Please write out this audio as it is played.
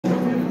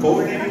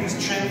4 days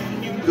chain,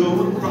 you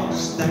go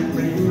across that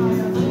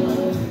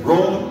ring.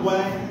 Roll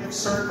away,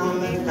 circle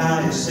left,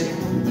 I see.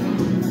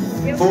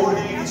 4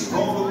 days,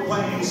 roll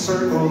away,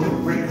 circle the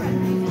ring.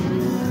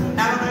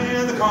 Out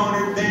in the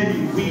corner, then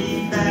you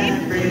weave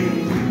that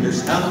ring.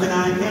 There's nothing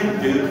I can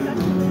do.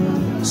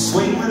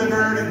 Swing with a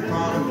burden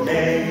from a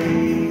day.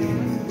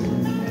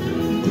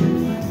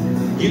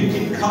 You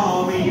can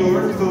call me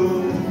your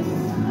fool.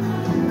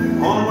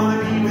 Only wanna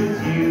be with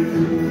you.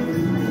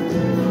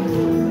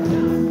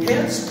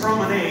 Hips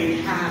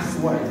promenade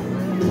halfway.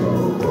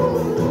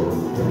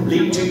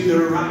 Lead to the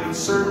right,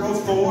 circle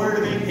forward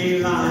to make a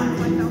line.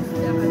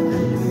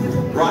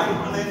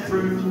 Right leg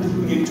through,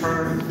 you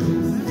turn.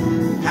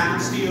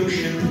 Past the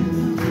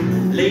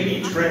ocean,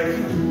 lady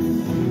trade.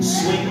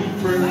 Swing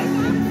through.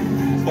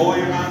 Boy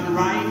around the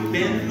right,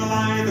 bend the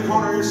line, the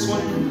corner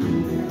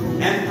swing.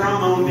 And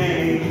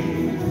promenade.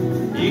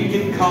 You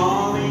can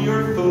call me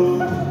your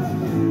fool.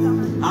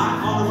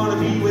 I only want to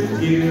be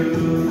with you.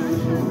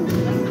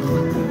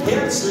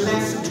 Hips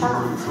left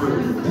turn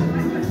through.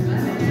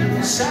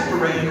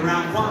 Separate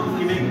around one,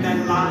 you make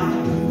that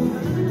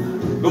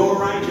line. Go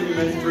right and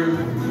left through.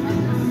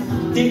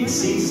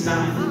 Dixie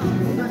style.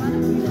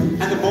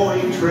 And the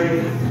boy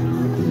trade.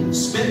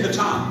 Spin the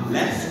top,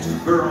 left,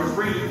 girl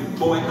free,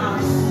 boy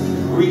up.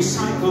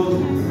 Recycle.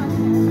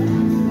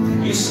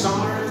 You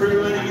start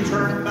through and you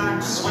turn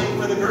back, swing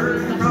with a girl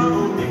in front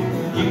of me.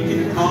 You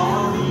can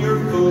call me your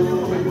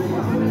fool.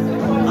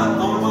 I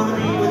only want to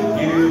be with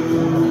you.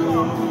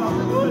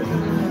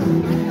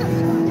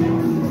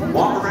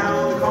 Walk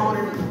around the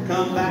corner,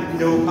 come back,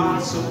 no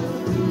paso.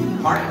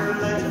 Partner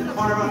left,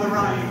 corner on the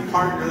right,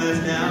 partner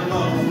left down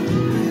low.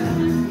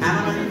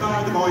 Animal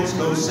bar, the boys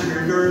go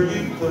center, girl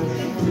you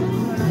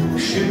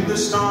push. Shoot the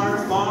star,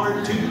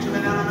 forward two to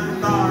an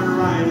element bar,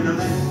 right and a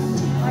left.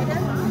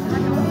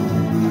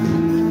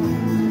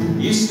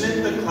 You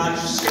slip the clutch,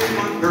 skip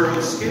one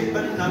girl, skip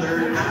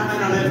another, and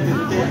a left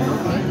and then.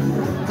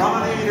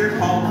 Promenader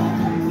Paul,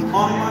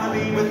 only wanna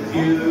be with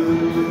you.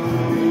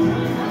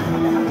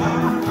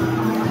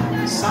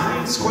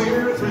 Side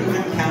square through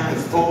and count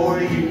of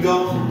 4, you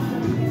go.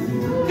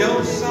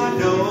 Go side,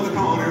 go the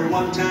corner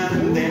one time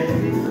and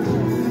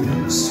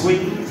then.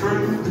 Swing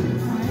through,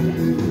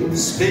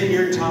 spin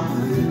your top.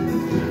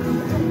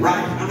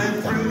 Right and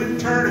left through and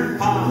turn and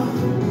pop.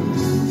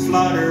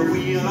 Flutter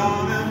wheel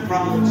on and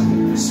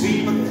front,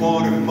 sweep a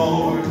quarter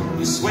more.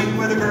 You swing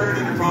with a bird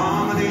and a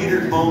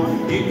promenader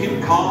home. You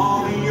can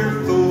call me your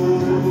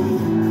fool.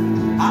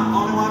 I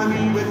only want to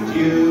be with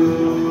you.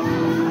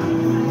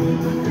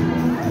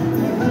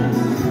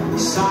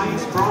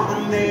 Sides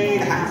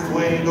promenade,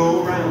 halfway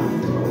go round.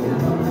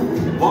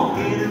 Walk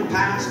in and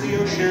past the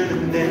ocean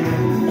and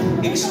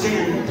then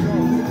extend,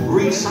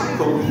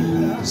 recycle,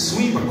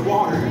 sweep a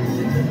quarter,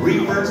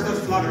 reverse the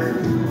flutter.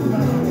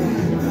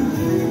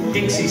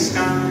 Dixie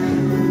sky,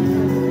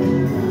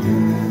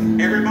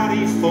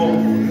 everybody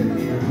full.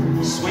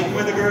 Swing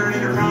with a girl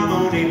in a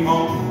promenade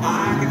home.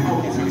 I can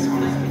hold you through this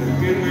one.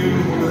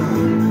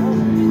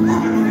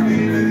 I'm gonna be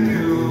with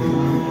you.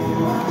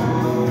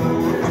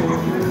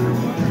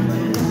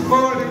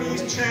 For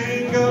these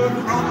chain go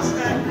across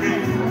that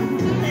ring.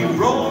 You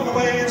roll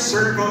away and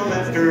circle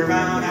left or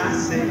round, I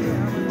say.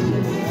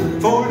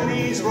 4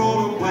 knees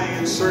roll away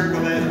and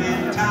circle left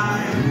in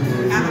time.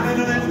 And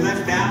a little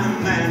left down the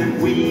man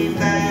and weave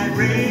that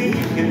ring.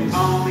 You can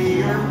call me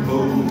your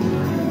fool.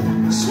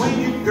 Swing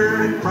it,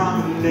 girl, and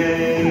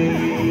promenade.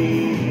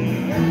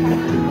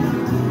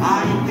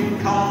 You can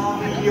call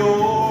me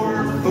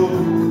your fool.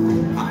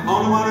 I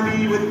only want to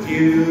be with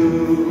you.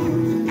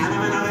 And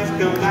when I left,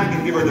 come back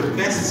and give her the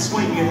best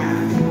swing you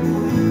have.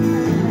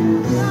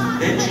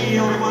 Then she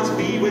only wants to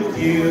be with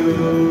you.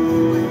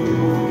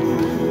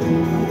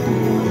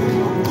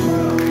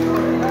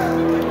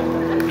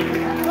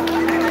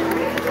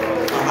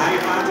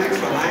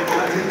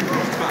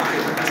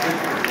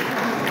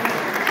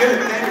 Good,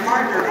 then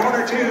partner,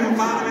 corner 2,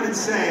 follow it and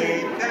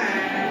say thanks.